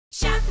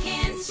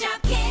Shopkins,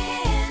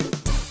 Shopkins.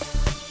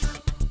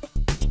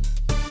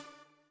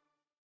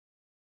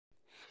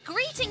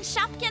 Greetings,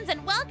 Shopkins,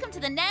 and welcome to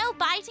the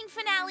nail-biting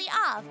finale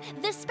of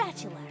The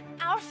Spatula.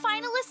 Our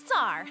finalists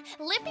are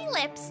Lippy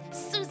Lips,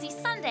 Susie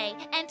Sunday,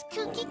 and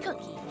Cookie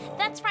Cookie.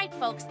 That's right,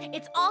 folks.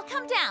 It's all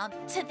come down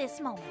to this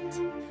moment.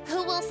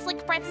 Who will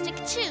Slick Breadstick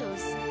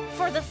choose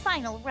for the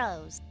final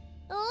rose?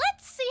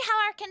 Let's see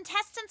how our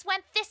contestants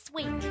went this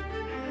week.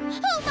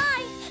 Oh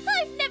my!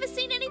 I've never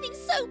seen anything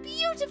so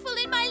beautiful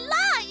in my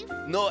life!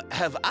 Nor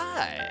have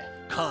I.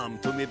 Come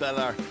to me,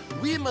 Bella.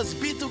 We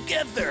must be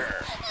together.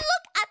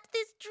 Look at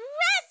this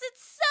dress!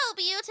 It's so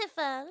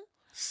beautiful!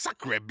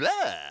 Sacre bleu!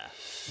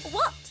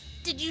 What?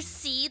 Did you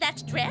see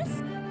that dress?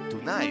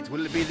 Tonight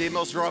will be the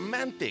most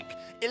romantic,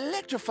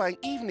 electrifying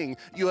evening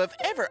you have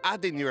ever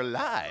had in your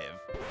life.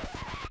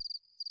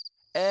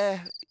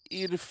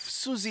 If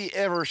Susie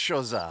ever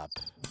shows up.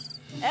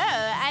 Oh,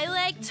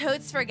 I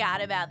totes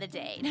forgot about the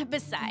date.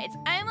 Besides,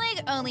 I'm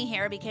only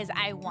here because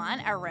I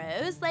want a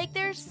rose.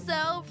 They're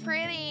so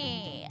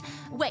pretty.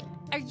 Wait,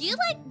 are you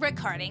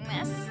recording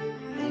this?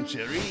 Mon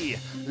chéri,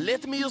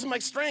 let me use my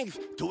strength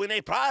to win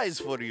a prize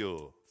for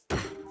you.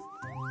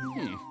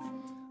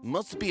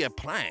 Must be a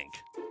prank.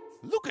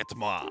 Look at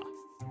moi.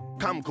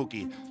 Come,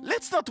 Cookie,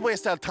 let's not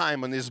waste our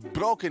time on this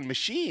broken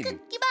machine.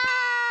 Cookie ball!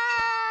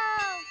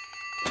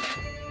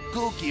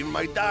 Cookie,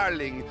 my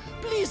darling,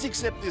 please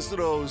accept this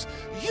rose.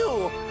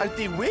 You are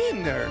the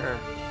winner.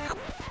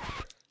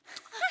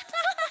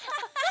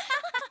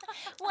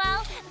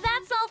 Well,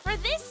 that's all for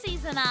this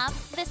season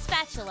of The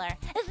Spatula.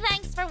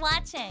 Thanks for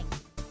watching.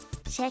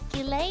 Check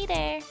you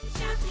later.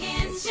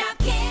 Shopkins,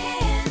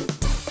 Shopkins.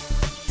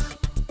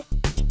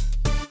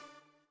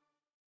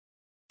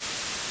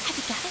 Have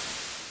you got it?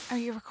 Are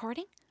you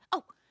recording?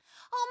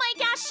 Oh my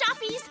gosh,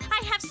 Shoppies!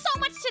 I have so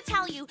much to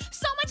tell you.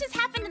 So much has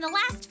happened in the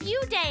last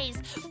few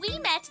days. We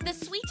met the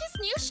sweetest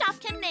new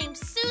Shopkin named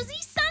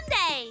Susie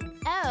Sunday.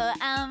 Oh,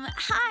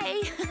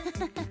 hi.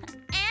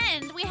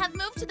 And we have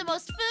moved to the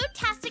most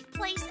food-tastic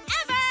place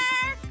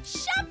ever,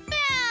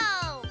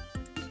 Shopville!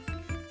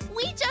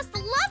 We just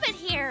love it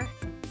here.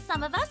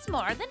 Some of us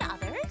more than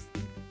others.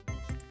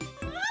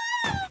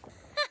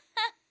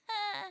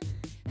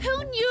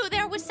 Who knew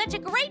there was such a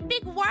great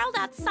big world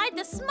outside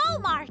the small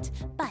mart?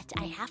 But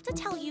I have to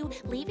tell you,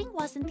 leaving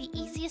wasn't the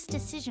easiest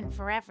decision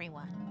for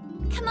everyone.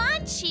 Come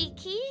on,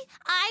 Cheeky.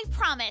 I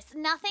promise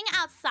nothing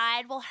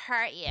outside will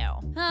hurt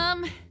you.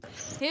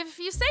 If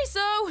you say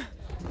so.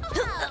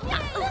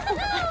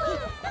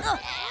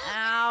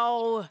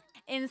 Ow.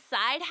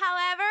 Inside,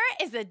 however,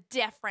 is a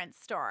different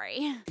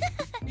story.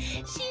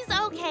 She's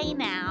okay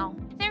now.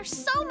 There's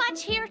so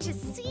much here to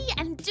see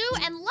and do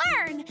and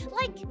learn.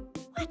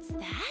 What's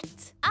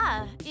that?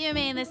 You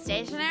mean the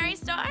stationery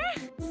store?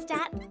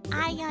 Stat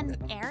Ion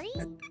Airy?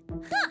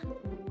 Huh.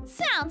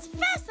 Sounds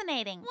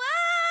fascinating.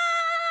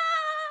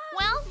 Wow!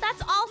 Well,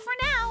 that's all for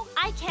now.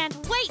 I can't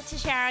wait to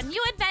share our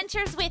new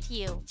adventures with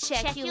you.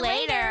 Check you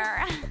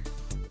later.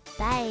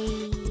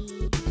 Bye.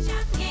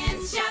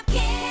 Shopkins,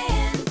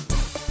 Shopkins.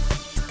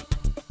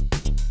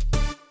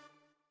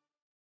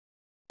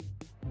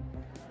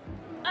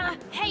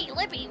 Hey,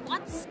 Lippy,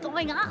 what's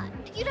going on?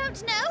 You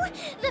don't know?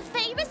 The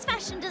famous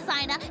fashion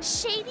designer,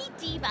 Shady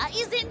Diva,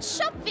 is in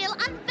Shopville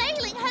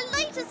unveiling her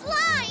latest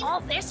line.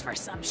 All this for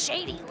some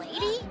shady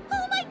lady?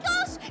 Oh my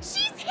gosh,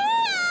 she's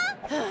here!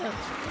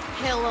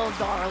 Hello,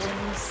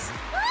 darlings.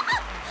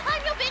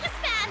 I'm your biggest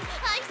fan.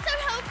 I so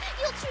hope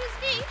you'll choose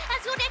me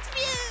as your next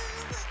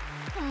muse.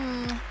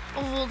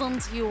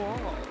 Wouldn't you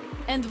all?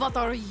 And what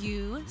are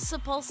you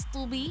supposed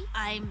to be?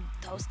 I'm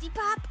Toasty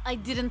Pop. I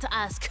didn't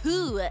ask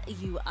who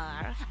you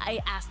are. I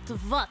asked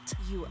what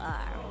you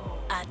are.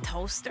 A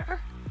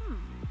toaster?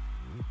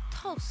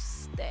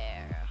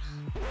 Toaster.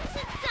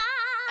 Ta-da!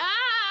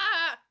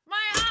 Ah!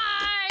 My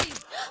eye!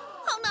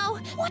 Oh no,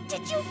 what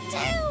did you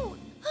do?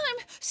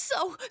 I'm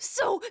so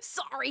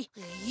sorry.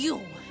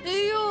 You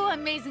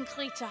amazing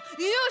creature.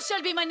 You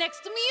shall be my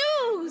next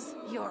muse.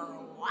 You're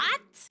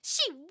what?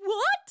 She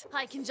what?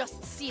 I can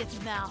just see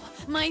it now.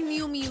 My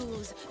new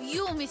muse.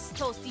 You, Miss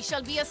Toasty,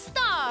 shall be a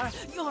star.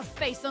 Your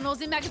face on all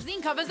the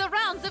magazine covers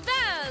around the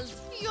world.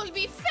 You'll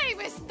be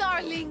famous,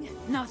 darling.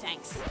 No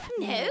thanks.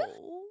 No?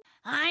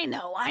 I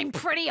know I'm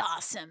pretty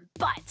awesome,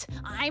 but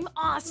I'm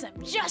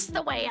awesome just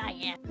the way I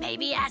am.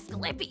 Maybe ask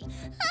Lippy.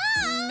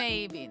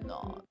 Maybe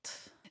not.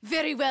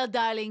 Very well,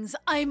 darlings.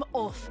 I'm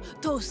off.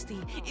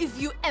 Toasty,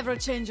 if you ever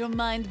change your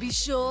mind, be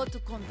sure to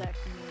contact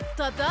me.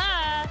 Ta-da!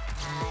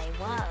 I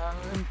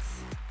won't.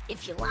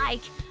 If you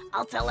like,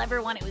 I'll tell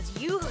everyone it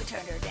was you who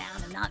turned her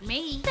down and not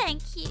me.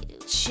 Thank you.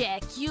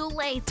 Check you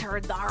later,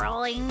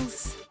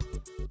 darlings.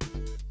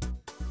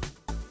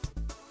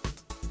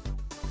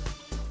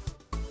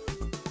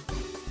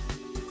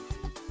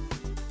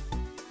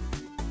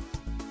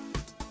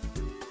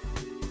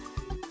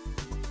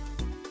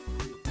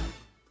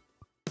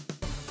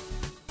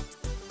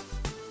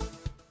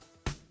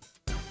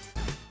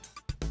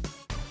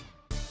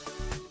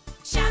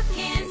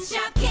 Shopkins,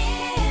 Shopkins.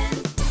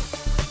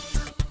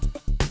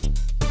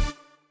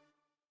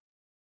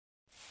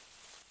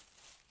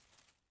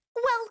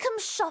 Welcome,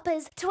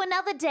 shoppers, to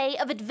another day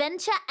of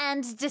adventure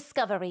and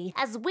discovery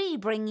as we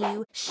bring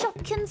you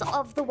Shopkins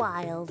of the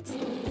Wild.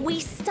 We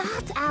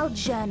start our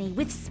journey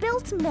with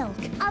Spilt Milk,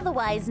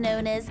 otherwise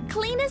known as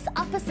Cleanus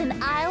Uppus in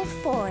Isle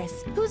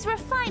Forest, who's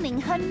refining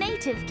her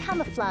native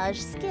camouflage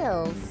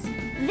skills.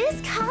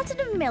 This carton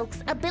of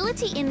milk's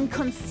ability in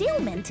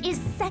concealment is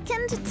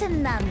second to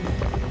none.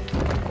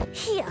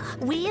 Here,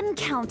 we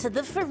encounter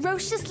the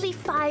ferociously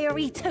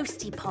fiery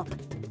Toasty Pop,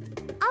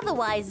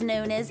 otherwise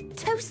known as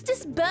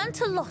Toastus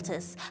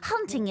burntolotus,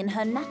 hunting in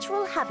her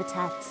natural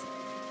habitat.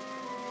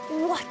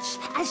 Watch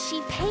as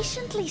she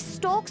patiently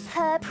stalks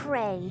her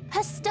prey.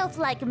 Her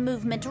stealth-like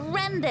movement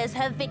renders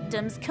her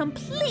victims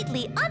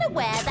completely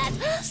unaware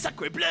that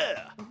Sacre bleu!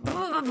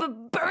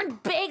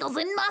 Burnt bagels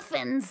and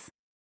muffins.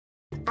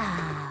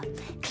 Ah,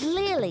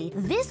 clearly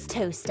this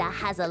toaster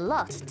has a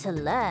lot to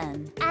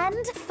learn.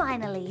 And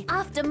finally,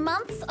 after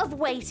months of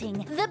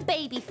waiting, the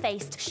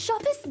baby-faced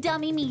Shoppers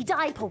Dummy Me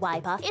Diaper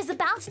Wiper is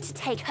about to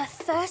take her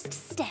first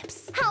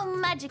steps. How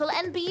magical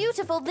and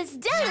beautiful this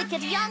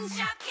delicate young...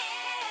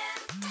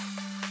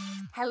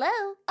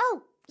 Hello?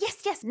 Oh,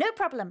 yes, no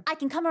problem. I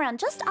can come around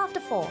just after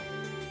 4.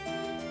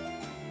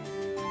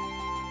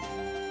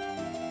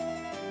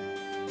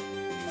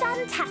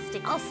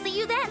 Fantastic. I'll see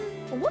you then.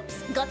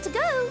 Whoops, got to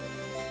go.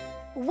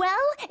 Well,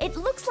 it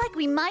looks like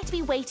we might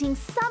be waiting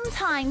some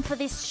time for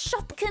this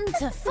Shopkin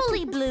to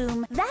fully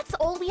bloom. That's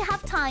all we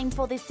have time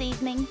for this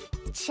evening.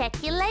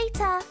 Check you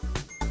later.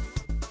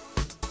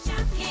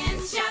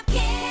 Shopkins,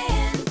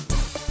 Shopkins.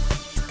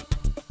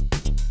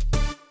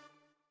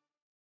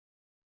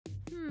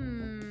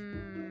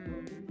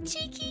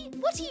 Cheeky,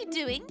 what are you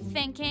doing?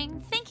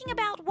 Thinking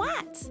about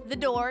what? The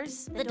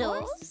doors. The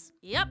doors?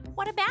 Yep.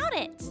 What about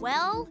it?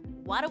 Well,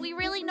 what do we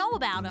really know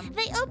about them?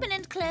 They open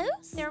and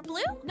close? They're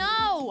blue?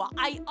 No,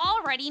 I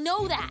already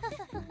know that.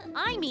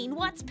 I mean,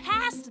 what's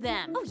past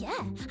them? Oh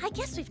yeah, I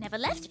guess we've never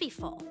left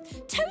before.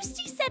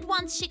 Toasty said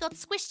once she got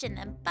squished in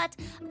them, but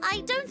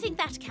I don't think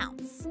that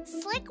counts.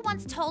 Slick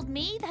once told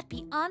me that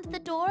beyond the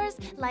doors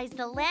lies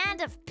the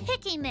land of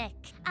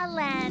Picnic, a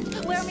land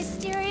where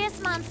mysterious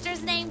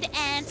monsters named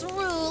ants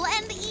rule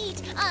and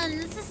eat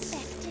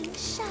unsuspecting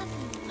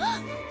shoppies.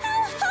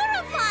 How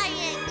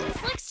horrifying!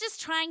 Slick's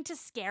just trying to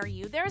scare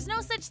you. There's no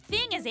such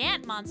thing as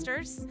ant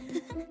monsters.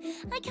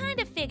 I kind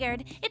of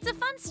figured. It's a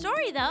fun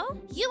story, though.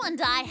 You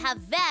and I have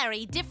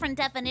very different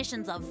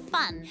definitions of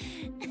fun.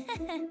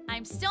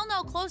 I'm still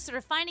no closer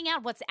to finding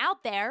out what's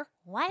out there.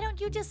 Why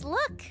don't you just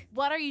look?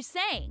 What are you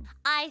saying?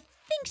 I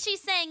think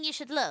she's saying you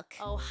should look.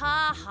 Oh,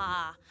 ha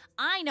ha.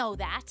 I know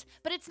that,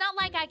 but it's not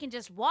like I can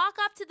just walk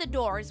up to the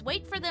doors,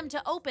 wait for them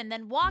to open,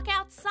 then walk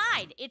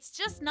outside. It's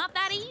just not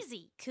that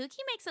easy.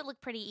 Cookie makes it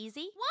look pretty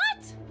easy.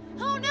 What?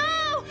 Oh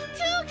no!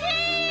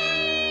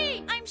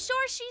 Cookie! I'm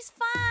sure she's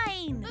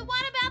fine. But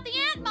what about the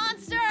ant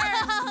monsters?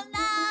 Oh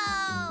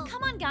no!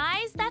 Come on,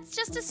 guys, that's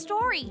just a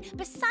story.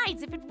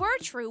 Besides, if it were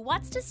true,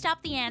 what's to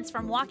stop the ants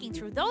from walking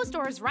through those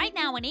doors right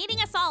now and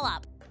eating us all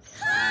up?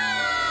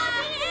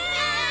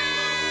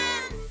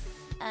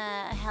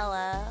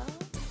 Hello?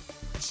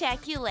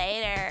 Check you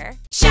later.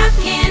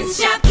 Shopkins,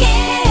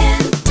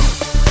 Shopkins.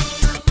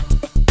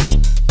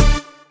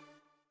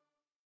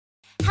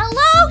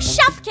 Hello,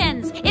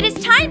 Shopkins! It is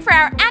time for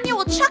our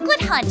annual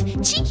chocolate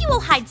hunt. Cheeky will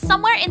hide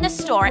somewhere in the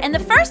store, and the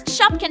first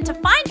Shopkin to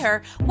find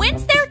her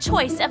wins their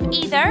choice of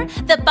either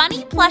the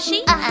bunny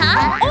plushie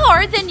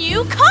or the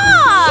new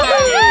car.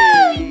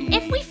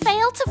 If we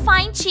fail to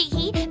find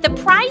Cheeky, the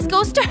prize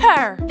goes to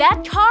her.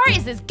 That car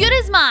is as good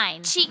as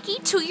mine. Cheeky,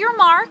 to your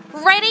mark.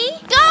 Ready?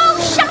 Go,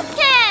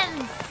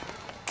 Shopkins!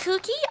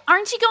 Cookie,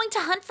 aren't you going to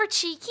hunt for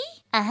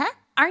Cheeky?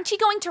 Aren't you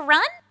going to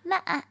run?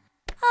 Nuh-uh.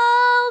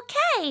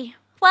 Okay.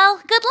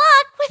 Well, good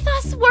luck. With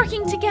us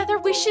working together,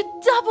 we should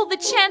double the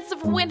chance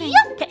of winning.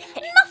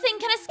 Nothing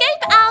can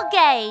escape our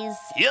gaze.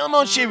 Here,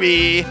 mon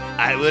chéri,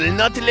 I will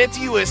not let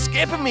you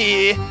escape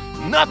me.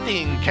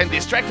 Nothing can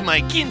distract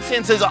my keen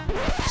senses of...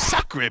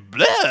 Sacre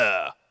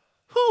bleu!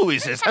 Who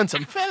is this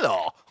handsome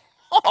fellow?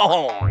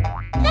 Oh!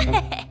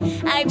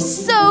 I've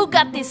so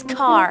got this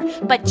car,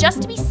 but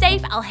just to be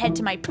safe, I'll head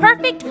to my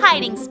perfect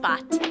hiding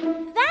spot.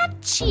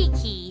 That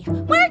Cheeky.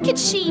 Where could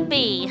she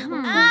be? Oh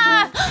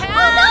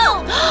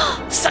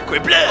no! Sacre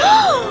bleu!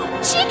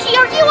 Cheeky,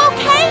 are you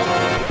okay?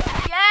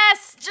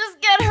 Yes, just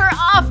get her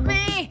off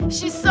me.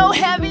 She's so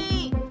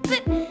heavy.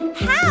 But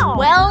how?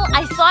 Well,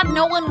 I thought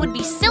no one would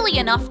be silly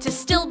enough to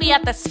still be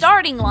at the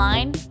starting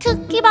line.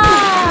 Cookie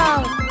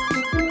ball!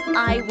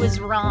 I was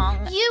wrong.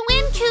 You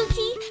win,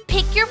 Cookie.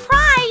 Pick your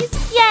prize.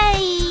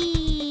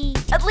 Yay!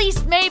 At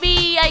least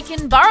maybe I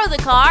can borrow the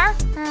car.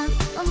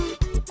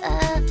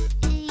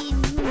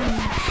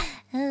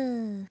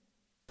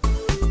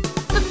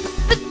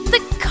 The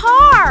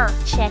car!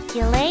 Check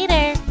you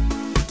later.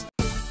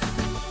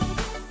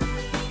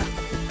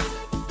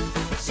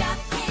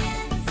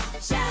 Shopkins,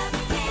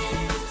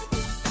 Shopkins.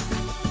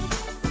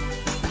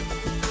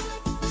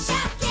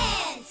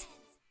 Shopkins.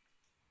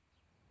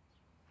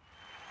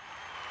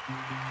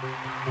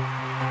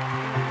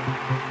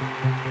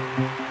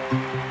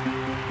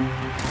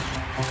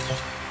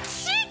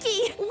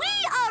 Cheeky, we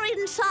are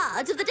in charge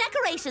charge of the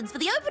decorations for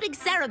the opening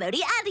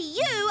ceremony, and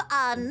you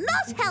are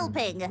not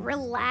helping.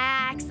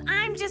 Relax.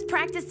 I'm just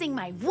practicing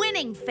my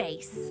winning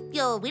face.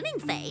 Your winning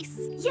face?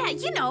 Yeah,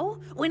 you know,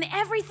 when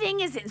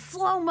everything is in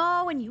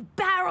slow-mo and you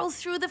barrel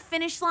through the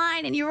finish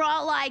line and you're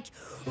all like...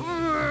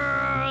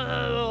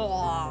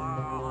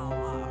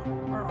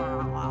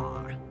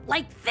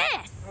 like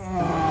this.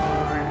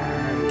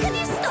 Can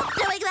you stop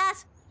doing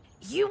that?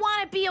 You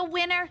want to be a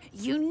winner,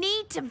 you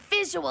need to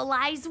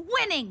visualize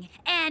winning.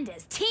 And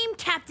as team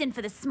captain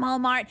for the Small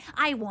Mart,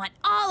 I want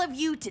all of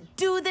you to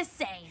do the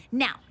same.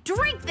 Now,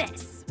 drink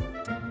this.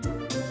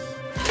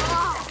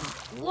 Oh,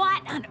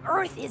 what on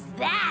earth is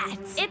that?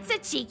 It's a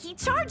cheeky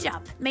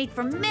charge-up, made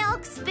from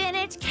milk,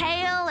 spinach,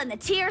 kale, and the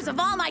tears of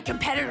all my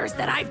competitors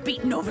that I've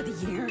beaten over the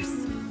years.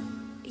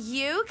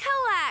 You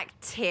collect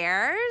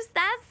tears?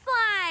 That's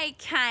like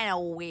kind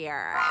of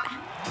weird.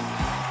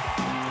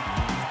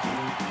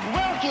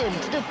 Welcome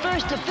to the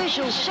first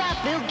official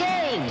Shopville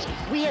Games.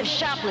 We have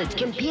shoplets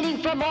competing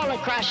from all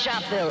across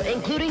Shopville,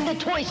 including the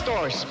toy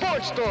store,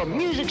 sports store,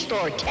 music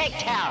store, tech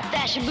tower,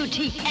 fashion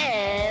boutique,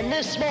 and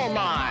the Small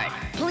Mart.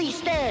 Please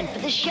stand for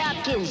the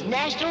Shopkins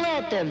National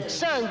Anthem,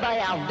 sung by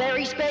our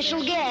very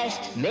special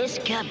guest, Miss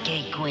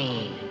Cupcake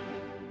Queen.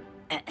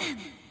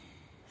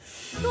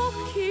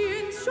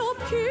 Shopkins,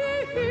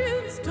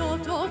 Shopkins, da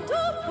da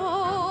da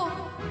da.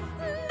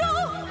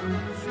 No,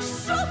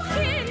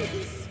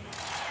 Shopkins!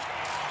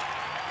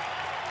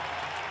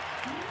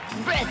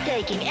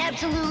 Breathtaking,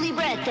 absolutely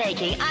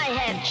breathtaking. I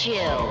have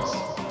chills.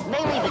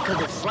 Mainly because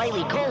it's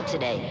slightly cold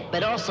today,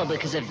 but also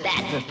because of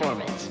that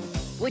performance.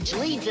 Which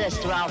leads us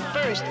to our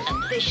first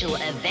official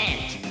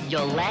event,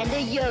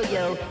 Yolanda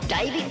Yo-Yo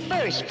diving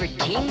first for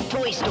Team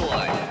Toy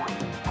Store.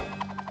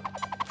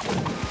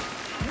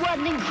 What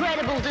an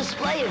incredible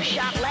display of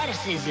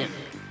shoplaticism.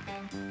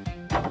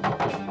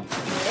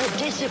 A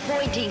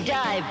disappointing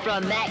dive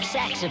from Max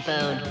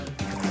Saxophone.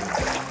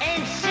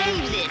 And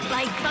saves it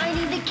by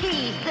finding the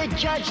keys the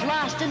judge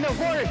lost in the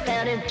water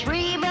fountain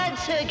 3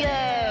 months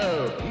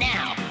ago.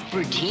 Now,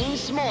 for Team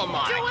Small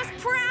Mart. Do us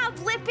proud,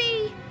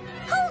 Lippy!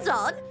 Hold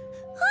on.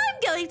 I'm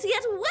going to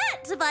get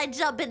wet if I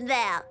jump in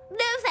there.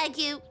 No, thank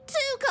you.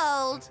 Too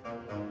cold.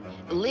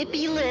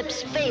 Lippy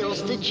Lips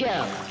fails to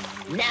jump.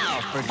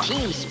 Now for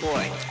Team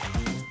Sport.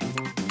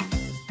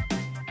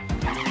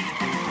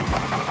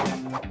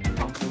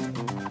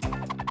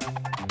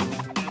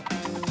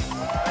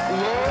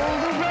 Roll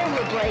the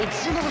rollerblades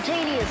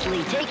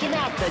simultaneously, taking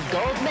out the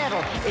gold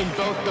medal in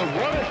both the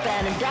water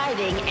fountain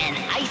diving and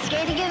ice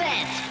skating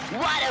events.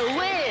 What a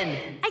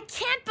win! I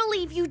can't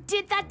believe you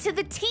did that to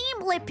the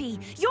team, Lippy.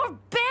 You're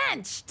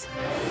benched.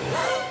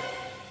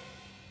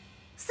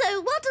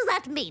 So what does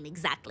that mean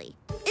exactly?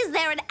 Is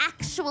there an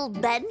actual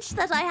bench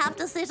that I have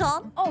to sit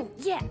on? Oh,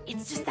 yeah,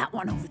 it's just that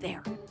one over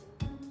there.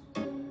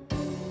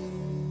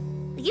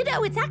 You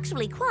know, it's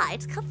actually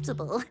quite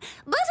comfortable.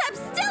 But I'm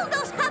still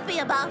not happy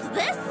about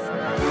this.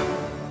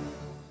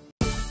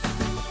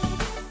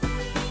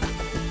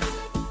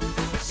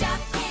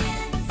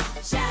 Shopkins,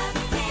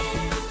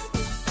 Shopkins,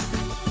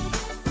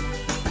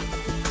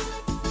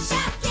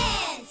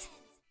 Shopkins.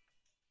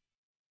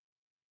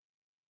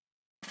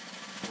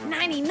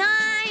 99,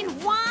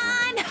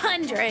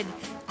 100.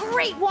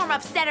 Great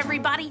warm-up set,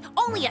 everybody.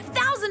 Only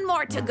 1,000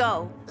 more to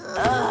go.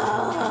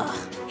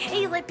 Ugh.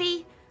 Hey,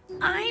 Lippy.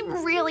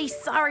 I'm really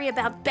sorry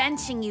about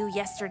benching you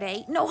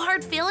yesterday. No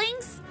hard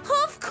feelings?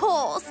 Of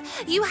course.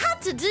 You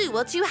had to do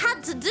what you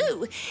had to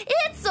do.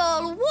 It's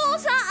all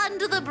water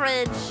under the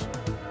bridge.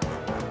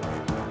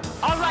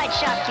 All right,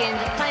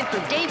 Shopkins, time for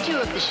day 2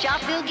 of the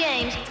Shopville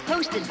Games,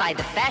 hosted by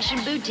the Fashion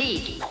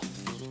Boutique.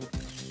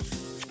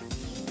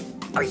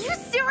 Are you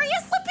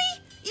serious,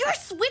 Lippy? You're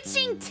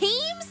switching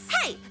teams?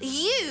 Hey,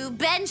 you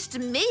benched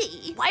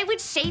me. Why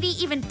would Shady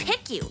even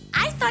pick you?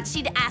 I thought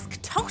she'd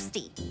ask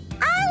Toasty.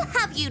 I'll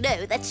have you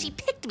know that she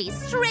picked me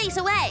straight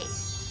away.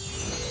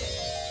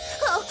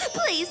 Oh,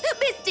 please,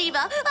 Miss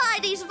Diva, I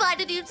need to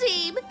find a new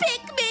team.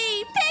 Pick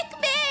me, pick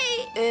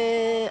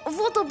me.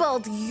 What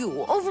about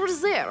you? Over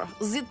there,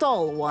 the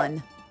tall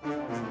one.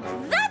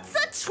 That's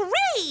a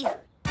tree.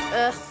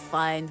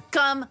 Fine.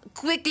 Come,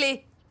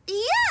 quickly.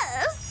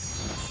 Yes.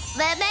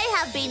 There may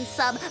have been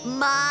some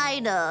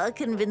minor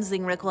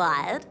convincing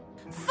required.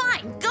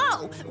 Fine,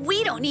 go.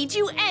 We don't need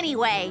you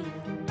anyway.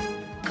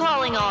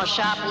 Calling all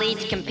shop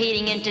leads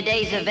competing in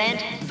today's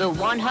event, the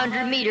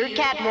 100-meter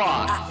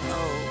catwalk.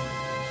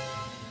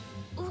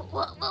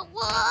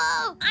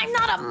 Whoa. I'm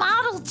not a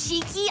model,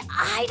 Cheeky.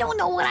 I don't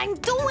know what I'm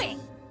doing.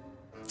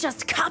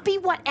 Just copy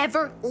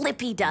whatever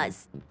Lippy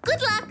does.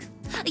 Good luck.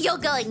 You're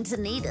going to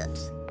need it.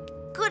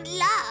 Good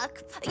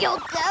luck. You're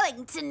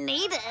going to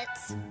need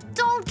it.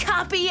 Don't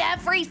copy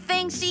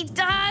everything she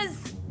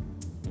does.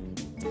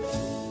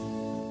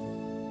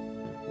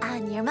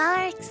 On your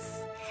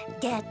marks,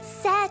 get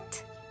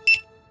set.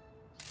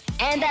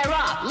 And they're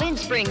off.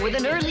 Lindspring with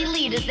an early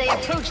lead as they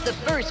approach the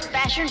first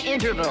fashion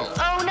interval.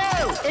 Oh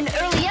no! An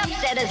early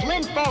upset as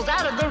Lind falls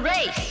out of the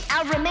race.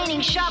 Our remaining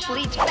shop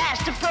leads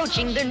fast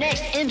approaching their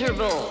next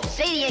interval.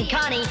 Sadie and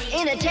Connie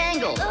in a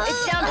tangle.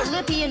 It's down to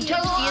Lippy and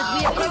Toasty as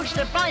we approach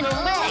the final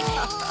leg.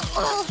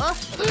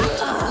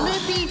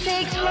 Lippy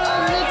takes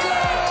home the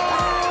gold!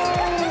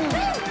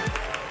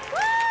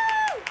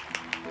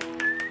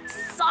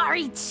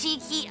 Sorry,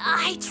 Cheeky.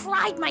 I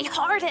tried my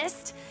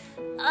hardest.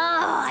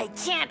 I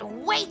can't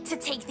wait to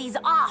take these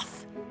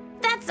off.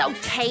 That's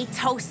okay,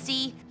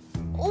 Toasty.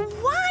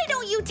 Why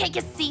don't you take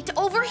a seat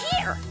over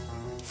here?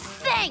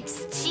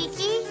 Thanks,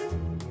 Cheeky.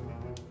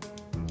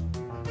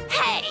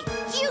 Hey,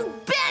 you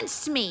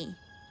benched me.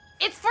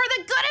 It's for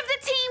the good of the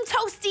team,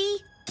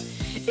 Toasty.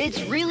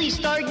 It's really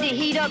starting to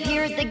heat up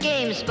here at the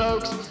games,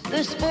 folks.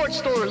 The sports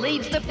store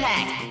leads the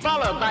pack,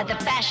 followed by the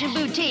fashion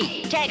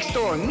boutique, tech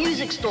store,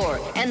 music store,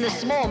 and the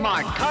small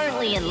mart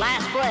currently in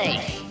last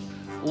place.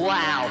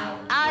 Wow,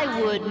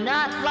 I would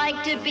not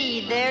like to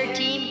be their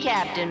team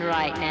captain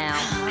right now.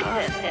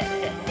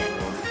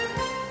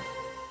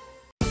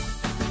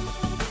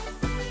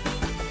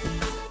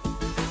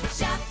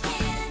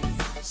 Shopkins,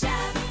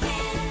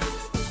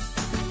 Shopkins,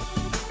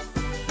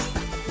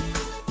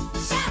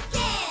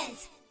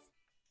 Shopkins.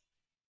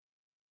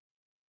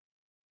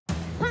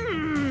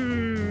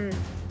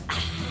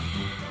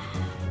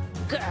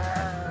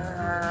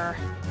 Grrr.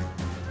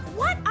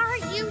 What are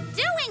you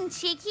doing,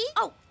 Cheeky?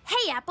 Oh,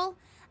 hey, Apple.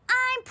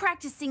 I'm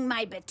practicing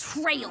my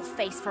betrayal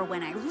face for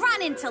when I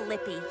run into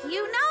Lippy.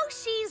 You know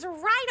she's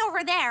right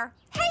over there.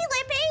 Hey,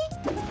 Lippy!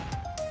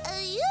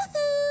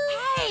 Yoo-hoo!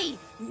 Hey,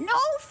 no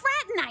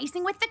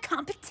fraternizing with the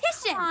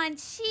competition. Come on,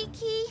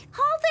 Cheeky.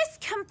 All this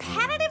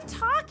competitive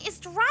talk is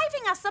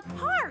driving us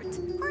apart.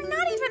 We're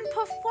not even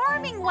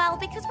performing well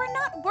because we're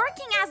not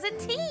working as a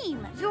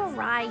team. You're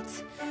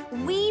right.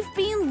 We've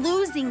been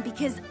losing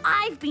because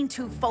I've been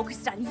too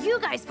focused on you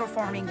guys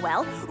performing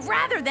well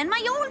rather than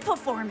my own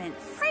performance.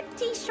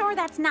 Pretty sure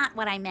that's not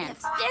what I meant.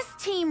 If this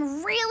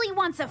team really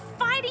wants a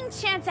fighting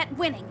chance at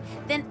winning,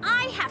 then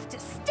I have to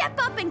step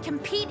up and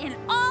compete in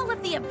all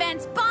of the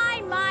events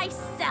by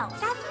myself.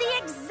 That's the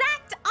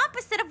exact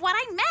opposite of what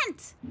I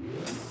meant.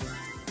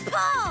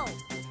 Pull!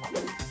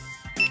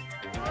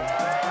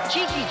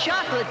 Cheeky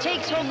Chocolate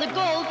takes home the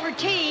gold for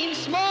Team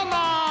Small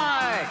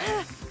Mart.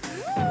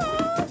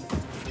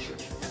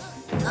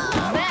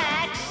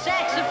 Max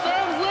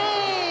Saxophone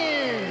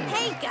wins.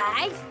 Hey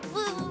guys,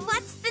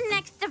 what's the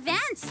next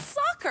event?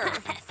 Soccer.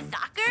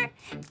 Soccer?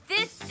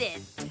 This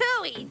is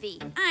too easy.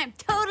 I'm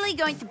totally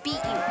going to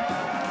beat you.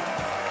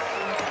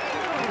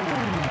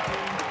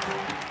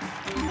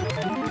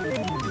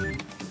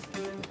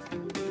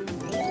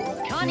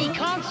 Connie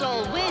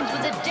Console wins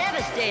with a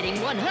devastating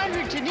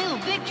 100-0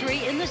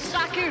 victory in the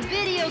soccer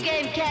video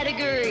game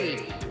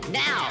category.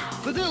 Now,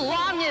 for the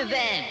long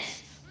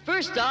events.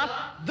 First off,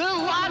 the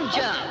long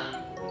jump.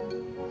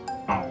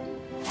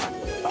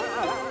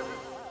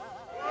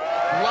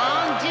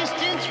 Long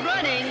distance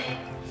running.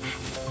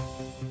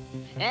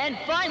 And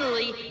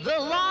finally, the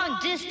long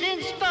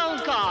distance phone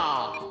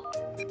call.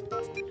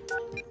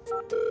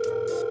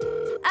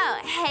 Oh,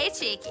 hey,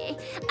 Cheeky.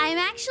 I'm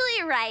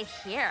actually right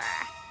here.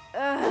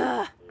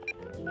 Ugh.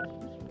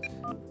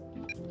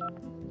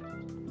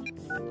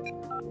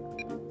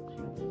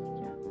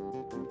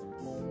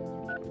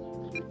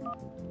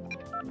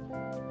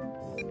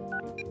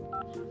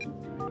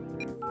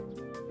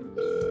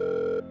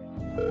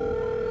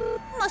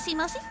 Mushy,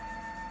 mushy.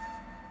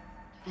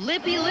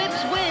 Lippy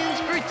Lips wins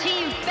for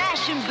Team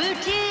Fashion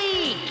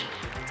Boutique.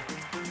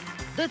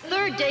 The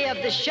third day of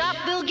the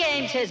Shopville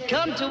Games has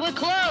come to a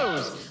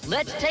close.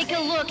 Let's take a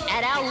look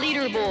at our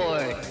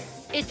leaderboard.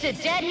 It's a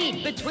dead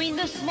heat between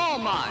the Small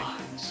Mart,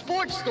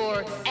 Sports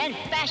Store, and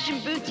Fashion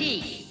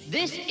Boutique.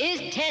 This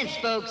is tense,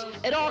 folks.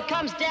 It all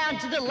comes down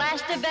to the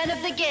last event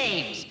of the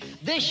games,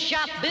 the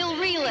Shopville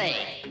Relay.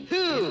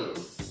 Who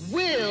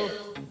will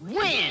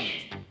win?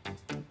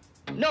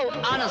 No,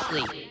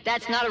 honestly,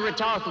 that's not a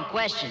rhetorical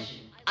question.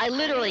 I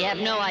literally have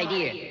no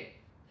idea.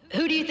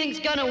 Who do you think's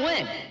gonna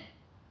win?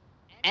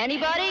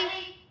 Anybody?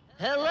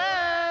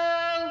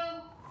 Hello?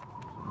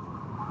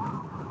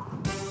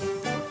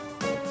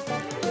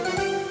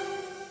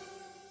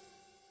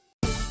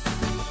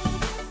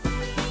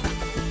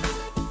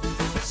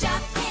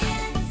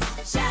 Shopkins,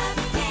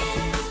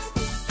 Shopkins,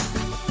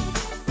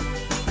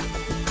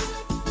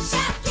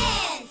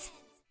 Shopkins.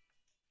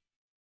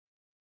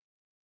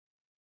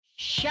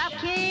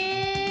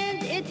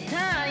 Shopkins, it's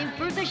time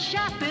for the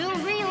Shopville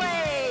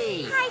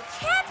Relay. I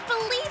can't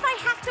believe I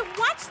have to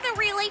watch the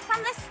relay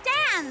from the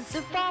stands.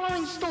 The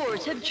following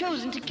stores have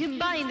chosen to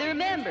combine their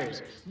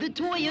members. The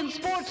Toy and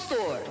Sports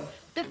Store,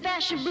 the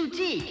Fashion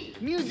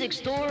Boutique, Music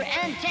Store,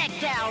 and Tech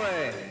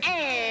Tower.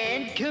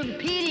 And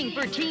competing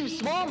for Team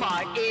Small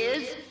Mart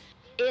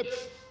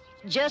it's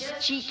just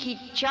Cheeky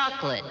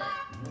Chocolate.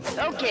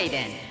 Okay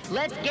then,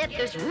 let's get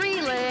this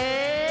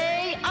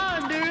relay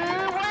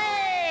underway.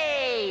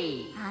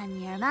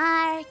 On your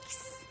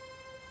marks,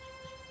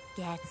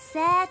 get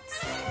set.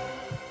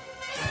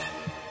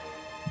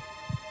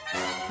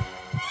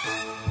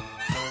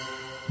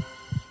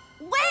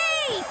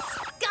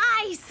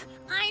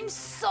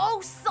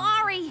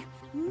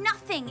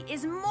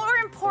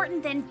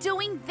 and then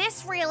doing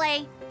this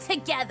relay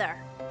together.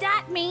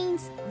 That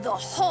means the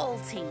whole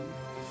team.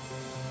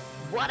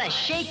 What a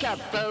shake-up,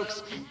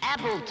 folks!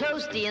 Apple,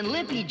 Toasty, and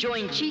Lippy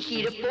join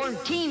Cheeky to form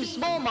Team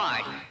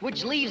Smallmart,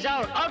 which leaves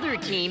our other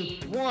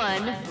team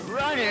one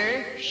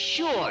runner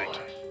short.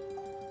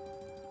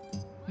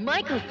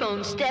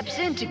 Microphone steps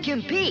in to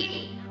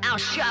compete. Our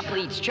shop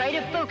leads try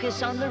to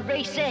focus on the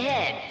race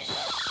ahead.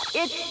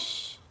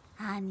 It's...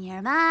 On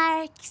your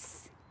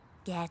marks,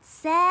 get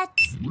set.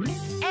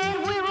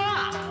 And we're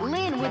off!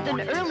 Lynn with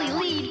an early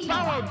lead,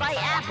 followed by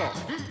Apple.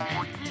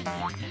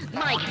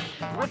 Mike,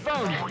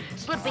 Raphone,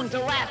 slipping to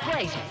last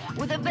place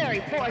with a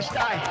very poor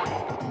start.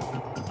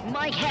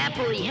 Mike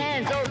happily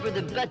hands over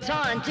the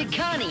baton to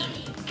Connie.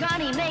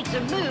 Connie makes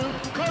a move,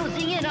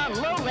 closing in on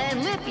Lola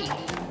and Lippy.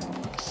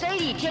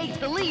 Sadie takes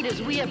the lead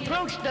as we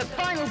approach the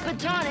final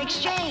baton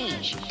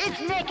exchange.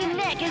 It's neck and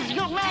neck as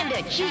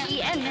Yolanda,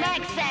 Cheeky, and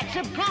Max Sax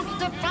approach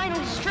the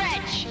final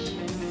stretch.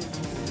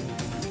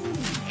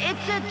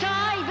 It's a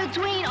tie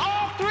between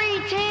all three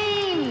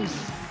teams.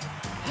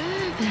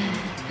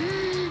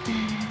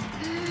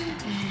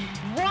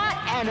 What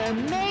an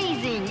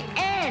amazing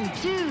end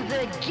to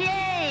the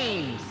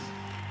games.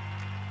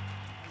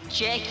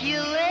 Check you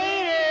later.